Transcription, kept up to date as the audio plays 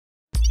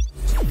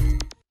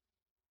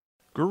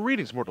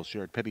Greetings, mortals.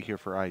 Jared Petty here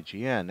for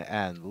IGN,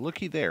 and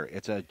looky there,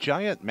 it's a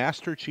giant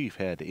Master Chief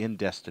head in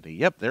Destiny.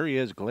 Yep, there he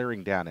is,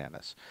 glaring down at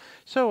us.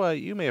 So,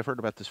 you may have heard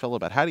about this fellow,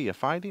 about how do you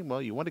find him?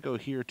 Well, you want to go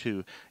here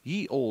to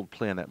ye old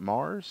planet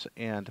Mars,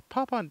 and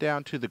pop on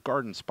down to the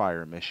Garden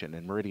Spire mission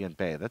in Meridian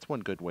Bay. That's one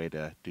good way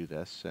to do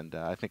this, and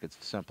I think it's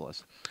the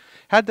simplest.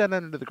 Head down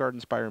into the Garden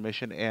Spire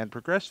mission, and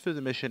progress through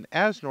the mission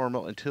as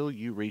normal until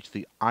you reach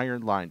the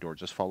Iron Line door,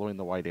 just following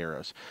the white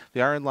arrows.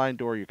 The Iron Line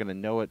door, you're going to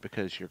know it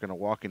because you're going to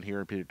walk in here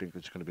and people think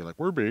it's going to be like,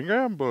 we're being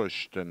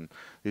ambushed, and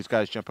these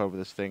guys jump over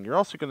this thing. You're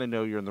also going to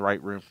know you're in the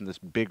right room from this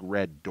big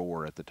red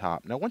door at the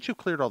top. Now, once you've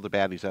cleared all the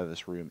baddies out of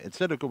this room,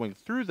 instead of going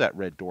through that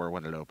red door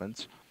when it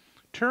opens,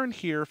 turn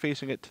here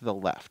facing it to the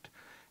left,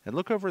 and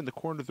look over in the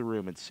corner of the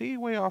room and see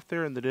way off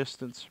there in the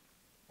distance.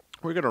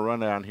 We're going to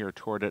run down here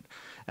toward it.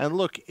 And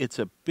look, it's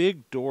a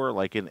big door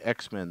like in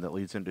X-Men that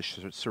leads into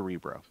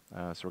Cerebro.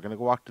 So we're going to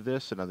go walk to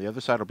this, and on the other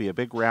side will be a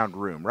big round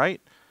room,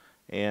 right?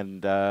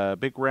 And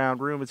big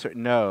round room.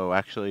 No,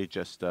 actually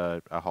just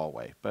a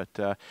hallway.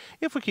 But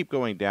if we keep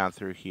going down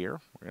through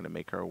here, we're going to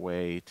make our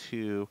way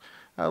to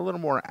a little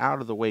more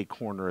out of the way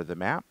corner of the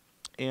map.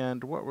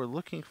 And what we're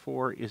looking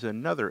for is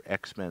another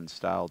X-Men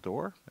style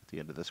door at the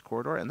end of this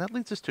corridor, and that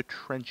leads us to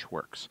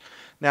Trenchworks.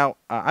 Now,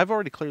 I've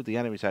already cleared the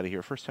enemies out of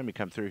here. First time you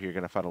come through here, you're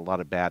going to find a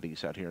lot of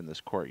baddies out here in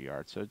this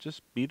courtyard. So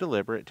just be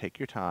deliberate, take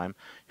your time.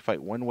 You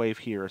fight one wave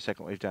here, a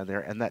second wave down there,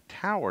 and that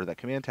tower, that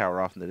command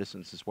tower off in the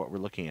distance is what we're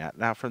looking at.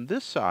 Now, from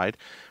this side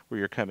where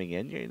you're coming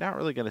in, you're not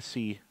really going to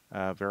see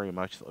very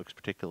much that looks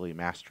particularly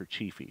Master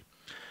Chiefy.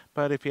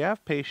 But if you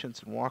have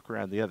patience and walk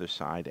around the other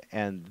side,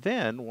 and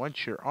then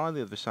once you're on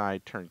the other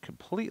side, turn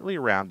completely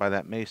around by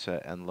that mesa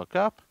and look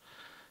up,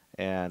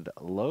 and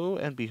lo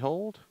and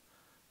behold,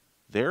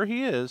 there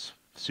he is,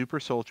 Super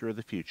Soldier of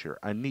the Future,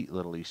 a neat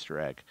little Easter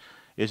egg.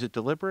 Is it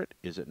deliberate?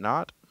 Is it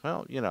not?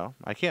 Well, you know,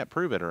 I can't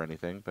prove it or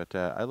anything, but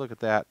I look at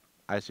that,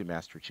 I see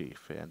Master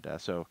Chief. And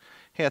so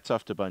hats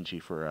off to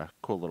Bungie for a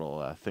cool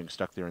little thing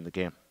stuck there in the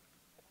game.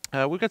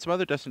 We've got some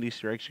other Destiny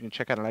Easter eggs you can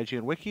check out on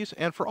IGN Wikis,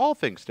 and for all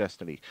things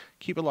Destiny,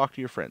 keep it locked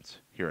to your friends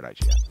here at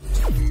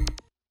IGN.